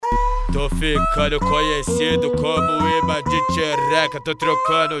Tô ficando conhecido como imã de tchereca. Tô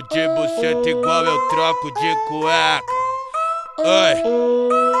trocando de buceta igual eu troco de cueca. Oi,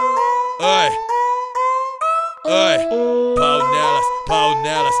 oi, oi. Pau nelas, pau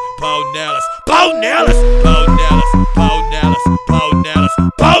nelas, pau nelas, pau nelas, pau nelas, pau nelas, pau nelas,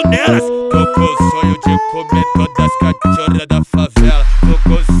 pau nelas. Tô com sonho de comer todas as cachorras da favela. Tô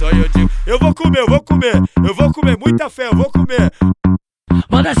com sonho de... Eu vou comer, eu vou comer, eu vou comer, muita fé, eu vou comer.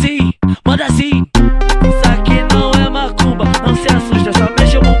 Manda sim, manda sim. Isso aqui não é macumba, não se assusta, só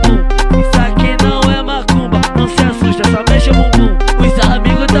mexe o bumbum. Isso aqui não é macumba, não se assusta, só mexe o bumbum. Os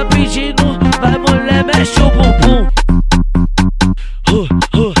amigos tá pedindo, vai mulher, mexe o bumbum.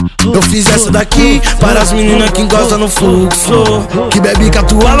 Eu fiz essa daqui para as meninas que gostam no fluxo, que bebe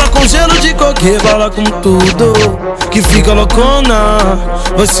catuaba com gelo de coque, rola com tudo, que fica loucona,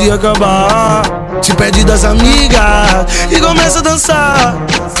 vai se acabar. Se pede das amigas e começa a dançar,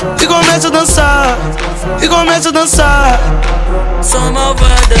 e começa a dançar, e começa a dançar. Sou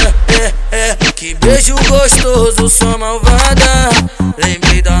malvada, que beijo gostoso, sou malvada.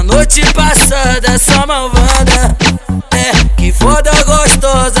 Lembrei da noite passada, sou malvada. Que foda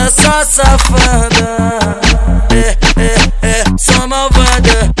gostosa, só safada. Sou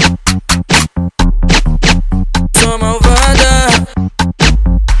malvada. Sou malvada.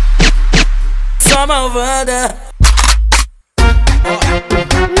 Sou malvada.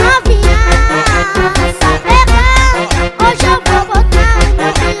 Novinha, sapeca, hoje eu vou botar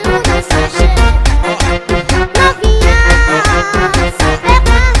meu piru nessa xereca. Novinha,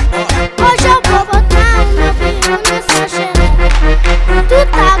 sapeca, hoje eu vou botar meu piru nessa xereca. Tu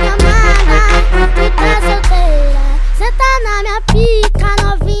tá gamada, tu tá solteira, cê tá na minha pica,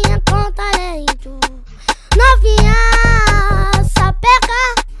 novinha com talento. Novinha, sapeca,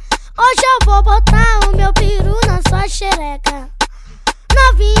 hoje eu vou botar o meu peru na sua xereca.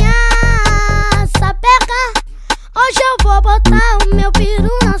 Novinha, sapeca, hoje eu vou botar o meu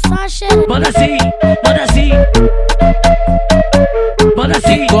peru na sua xereca. Manda sim, manda sim. Manda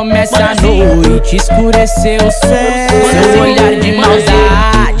sim. Começa a noite, escureceu o céu. Seu olhar de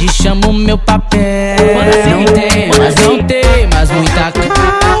maldade chama o meu papel. Não temas, muita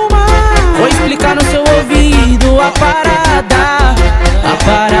calma. Vou explicar no seu ouvido a parada, a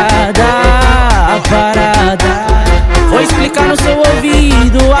parada, a parada. Vou explicar no seu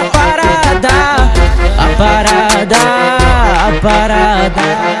ouvido a parada.